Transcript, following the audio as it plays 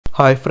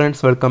Hi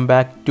friends, welcome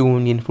back to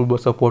Indian Football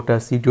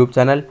Supporters YouTube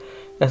channel.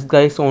 Yes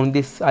guys, on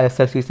this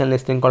ISL season,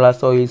 Liston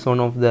Colasso is one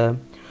of the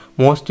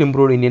most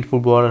improved Indian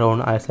footballer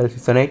on ISL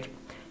season 8.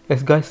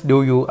 Yes guys,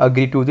 do you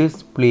agree to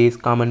this? Please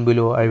comment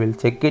below, I will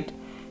check it.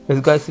 Yes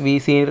guys, we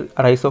see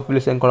rise of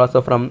Liston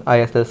Colasso from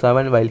ISL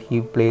 7 while he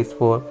plays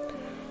for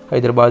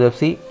Hyderabad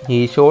FC.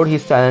 He showed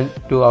his talent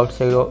to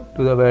to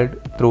the world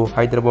through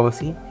Hyderabad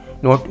FC.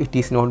 It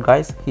is not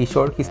guys. He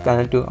showed his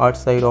talent to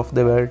outside of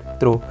the world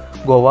through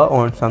Goa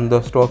on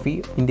Sandosh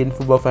Trophy. Indian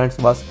football fans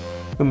was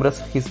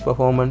impressed on his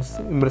performance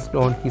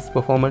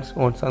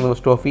on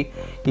Sandosh Trophy.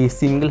 He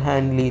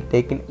single-handedly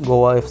taken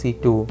Goa FC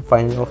to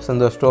final of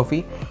Sandosh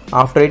Trophy.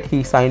 After it,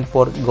 he signed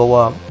for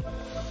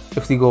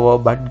FC Goa.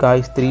 But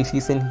guys, 3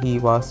 seasons he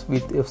was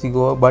with FC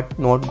Goa, but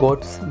not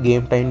got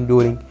game time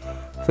during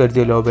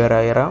Sergio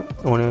Lobera era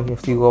on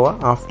FC Goa.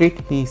 After it,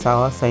 he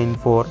saw signed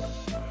for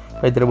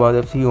Hyderabad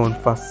FC. On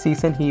first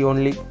season, he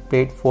only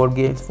played 4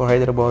 games for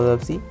Hyderabad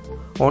FC.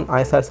 On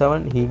ISL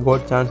 7, he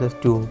got chances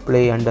to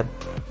play under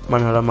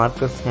Manohara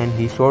Marcus and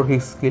he showed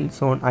his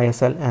skills on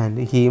ISL and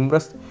he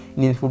impressed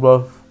Indian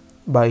football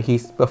by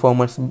his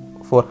performance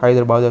for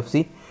Hyderabad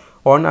FC.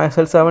 On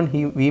ISL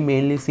 7, we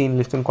mainly seen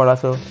Liston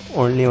Colasso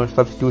only on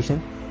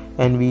substitution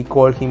and we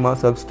called him a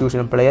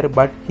substitution player,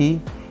 but he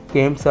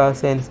came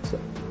as an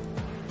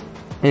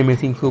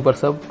amazing super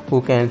sub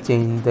who can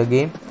change the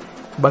game.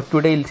 But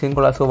today Liston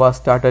Colasso was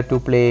started to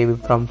play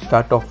from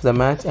start of the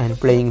match and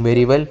playing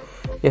very well.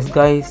 Yes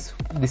guys,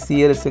 this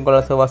year Liston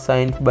Colasso was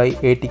signed by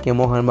ATK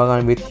Mohan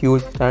Bagan with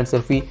huge transfer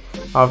fee.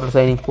 After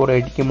signing for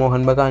ATK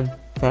Mohan Bagan,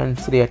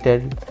 fans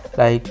reacted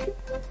like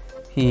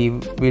he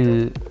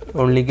will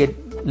only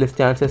get less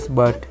chances,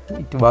 but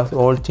it was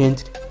all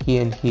changed.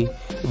 He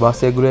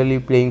was regularly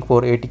playing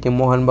for ATK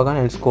Mohan Bagan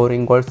and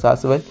scoring goals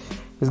as well.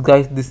 Yes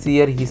guys, this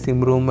year his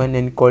improvement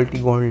and quality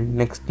gone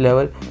next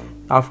level.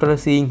 After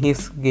seeing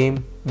his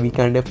game, we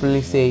can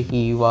definitely say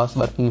he was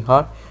working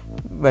hard.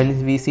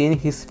 When we seen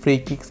his free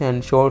kicks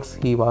and shots,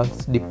 he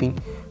was dipping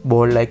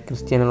ball like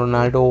Cristiano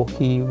Ronaldo.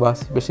 He was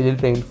specially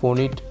trained for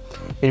it.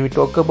 When we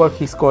talk about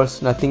his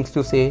goals, nothing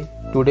to say.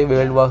 Today,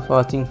 world was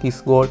watching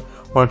his goal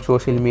on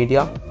social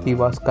media. He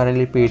was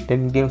currently paid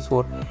 10 games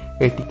for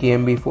 80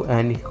 kmb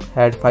and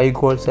had 5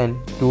 goals and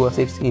 2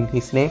 assists in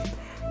his name.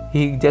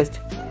 He just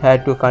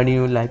had to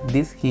continue like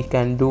this. He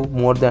can do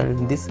more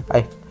than this.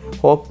 I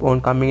hope on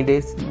coming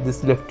days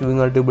this left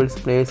winger dribbles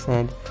plays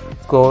and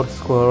score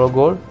a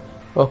goal.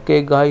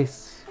 Okay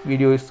guys,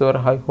 video is over.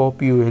 I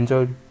hope you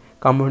enjoyed.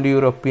 Comment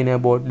your opinion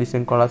about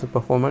Liston Colasso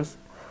performance.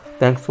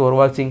 Thanks for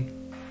watching.